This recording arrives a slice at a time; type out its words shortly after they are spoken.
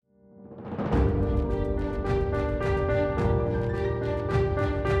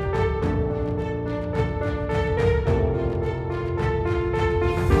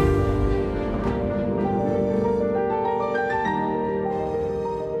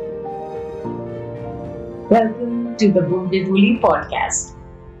Welcome to the Book Bibuli podcast.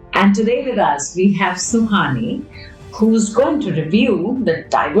 And today with us we have Suhani, who's going to review the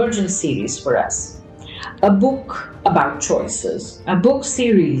Divergent series for us. A book about choices, a book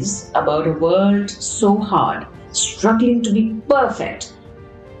series about a world so hard, struggling to be perfect,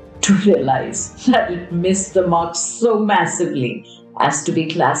 to realize that it missed the mark so massively as to be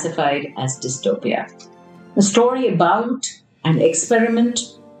classified as dystopia. A story about an experiment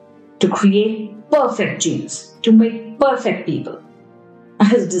to create perfect genes, to make perfect people.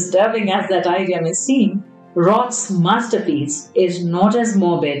 As disturbing as that idea may seem, Roth's masterpiece is not as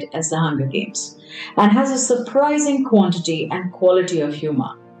morbid as The Hunger Games and has a surprising quantity and quality of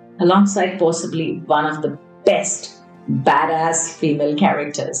humor, alongside possibly one of the best badass female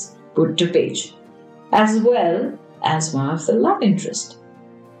characters put to page, as well as one of the love interest.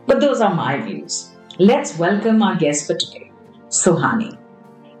 But those are my views. Let's welcome our guest for today, Suhani.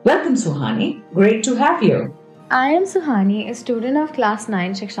 Welcome, Suhani. Great to have you. I am Suhani, a student of class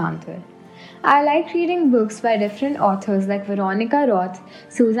 9 Shikshantar. I like reading books by different authors like Veronica Roth,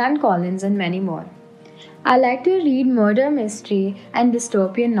 Suzanne Collins, and many more. I like to read murder mystery and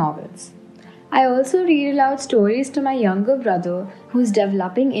dystopian novels. I also read aloud stories to my younger brother who's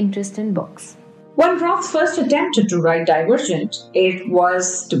developing interest in books. When Roth first attempted to write Divergent, it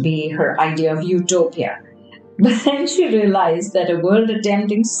was to be her idea of utopia. But then she realized that a world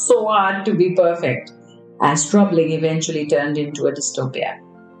attempting so hard to be perfect as troubling eventually turned into a dystopia.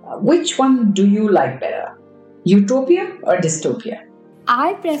 Which one do you like better? Utopia or dystopia?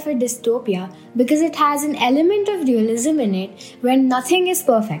 I prefer dystopia because it has an element of realism in it where nothing is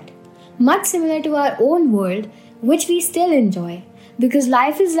perfect, much similar to our own world, which we still enjoy because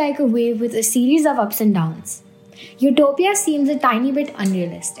life is like a wave with a series of ups and downs. Utopia seems a tiny bit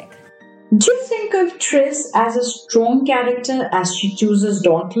unrealistic. Do you think of Triss as a strong character as she chooses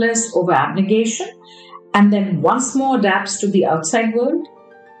dauntless over abnegation and then once more adapts to the outside world?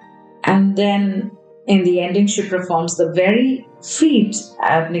 And then in the ending, she performs the very feat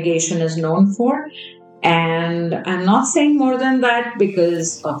abnegation is known for. And I'm not saying more than that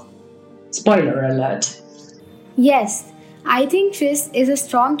because of spoiler alert. Yes, I think Triss is a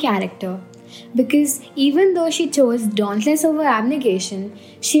strong character because even though she chose dauntless over abnegation,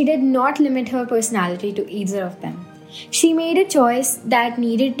 she did not limit her personality to either of them. She made a choice that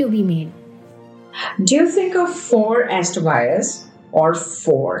needed to be made. Do you think of four as Tobias or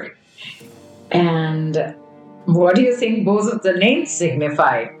four? And what do you think both of the names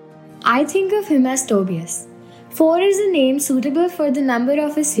signify? I think of him as Tobias. 4 is a name suitable for the number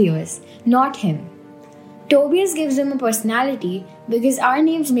of his fears, not him. Tobias gives him a personality because our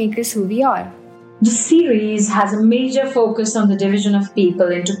names make us who we are. The series has a major focus on the division of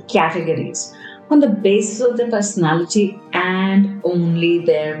people into categories on the basis of their personality and only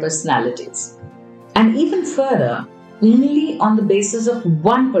their personalities. And even further, only on the basis of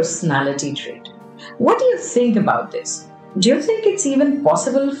one personality trait. What do you think about this? Do you think it's even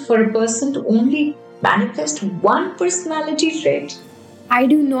possible for a person to only manifest one personality trait? I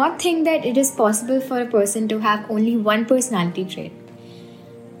do not think that it is possible for a person to have only one personality trait.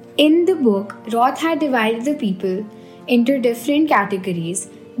 In the book, Roth had divided the people into different categories,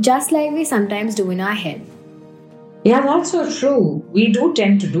 just like we sometimes do in our head. Yeah, that's so true. We do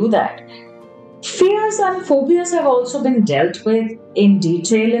tend to do that. Fears and phobias have also been dealt with in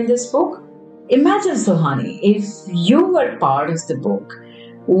detail in this book. Imagine, Suhani, if you were part of the book,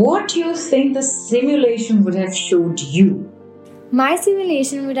 what do you think the simulation would have showed you? My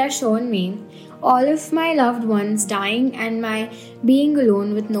simulation would have shown me all of my loved ones dying and my being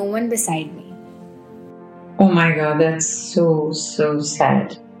alone with no one beside me. Oh my god, that's so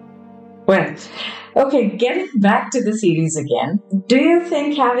sad. Well, okay, getting back to the series again, do you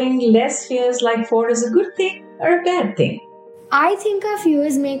think having less fears like 4 is a good thing or a bad thing? I think our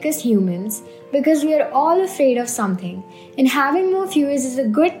fears make us humans because we are all afraid of something, and having more fears is a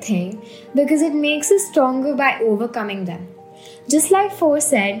good thing because it makes us stronger by overcoming them. Just like 4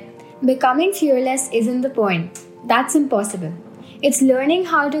 said, becoming fearless isn't the point. That's impossible. It's learning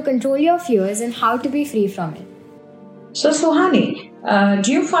how to control your fears and how to be free from it. So, Suhani,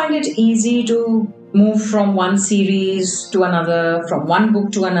 do you find it easy to move from one series to another, from one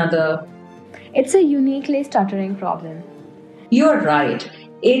book to another? It's a uniquely stuttering problem. You're right.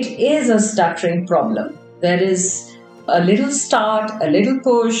 It is a stuttering problem. There is a little start, a little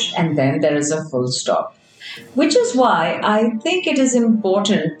push, and then there is a full stop. Which is why I think it is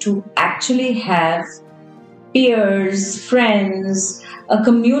important to actually have peers, friends, a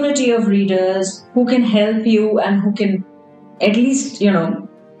community of readers who can help you and who can at least,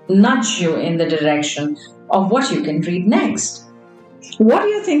 nudge you in the direction of what you can read next. What do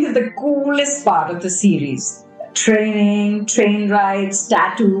you think is the coolest part of the series? Training, train rides,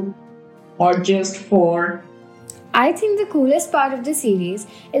 tattoo, or just for? I think the coolest part of the series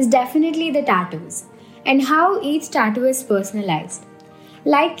is definitely the tattoos and how each tattoo is personalized.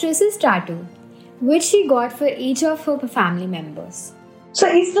 Like Triss's tattoo, which she got for each of her family members. So,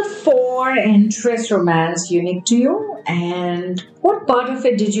 is the four interest romance unique to you? And what part of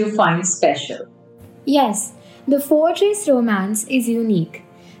it did you find special? Yes, the Fortress romance is unique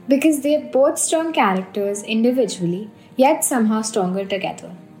because they're both strong characters individually, yet somehow stronger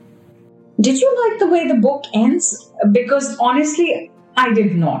together. Did you like the way the book ends? Because honestly, I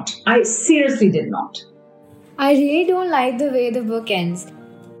did not. I seriously did not. I really don't like the way the book ends.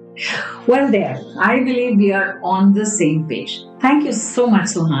 Well, there, I believe we are on the same page. Thank you so much,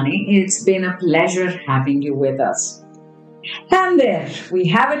 Suhani. It's been a pleasure having you with us. And there, we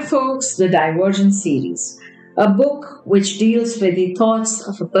have it, folks, the Divergent series, a book which deals with the thoughts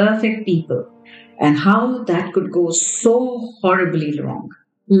of a perfect people and how that could go so horribly wrong,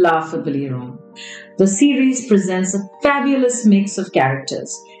 laughably wrong. The series presents a fabulous mix of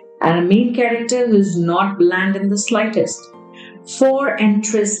characters and a main character who is not bland in the slightest. Four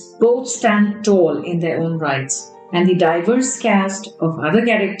entries both stand tall in their own rights, and the diverse cast of other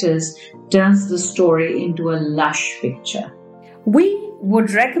characters turns the story into a lush picture. We would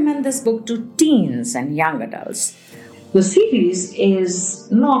recommend this book to teens and young adults. The series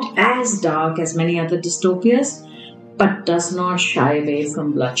is not as dark as many other dystopias, but does not shy away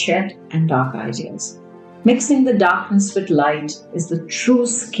from bloodshed and dark ideas. Mixing the darkness with light is the true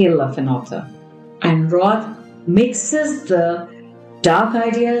skill of an author. And Roth mixes the dark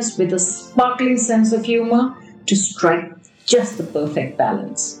ideas with a sparkling sense of humor to strike just the perfect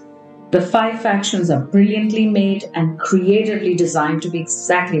balance. The five factions are brilliantly made and creatively designed to be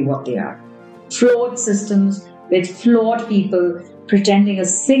exactly what they are: flawed systems with flawed people pretending a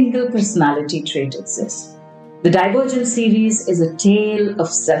single personality trait exists. The Divergent series is a tale of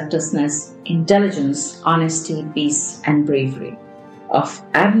selflessness, intelligence, honesty, peace, and bravery, of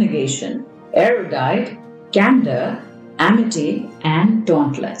abnegation, erudite, candor, amity, and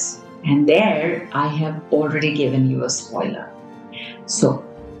dauntless. And there I have already given you a spoiler. So,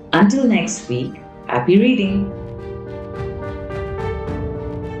 until next week, happy reading!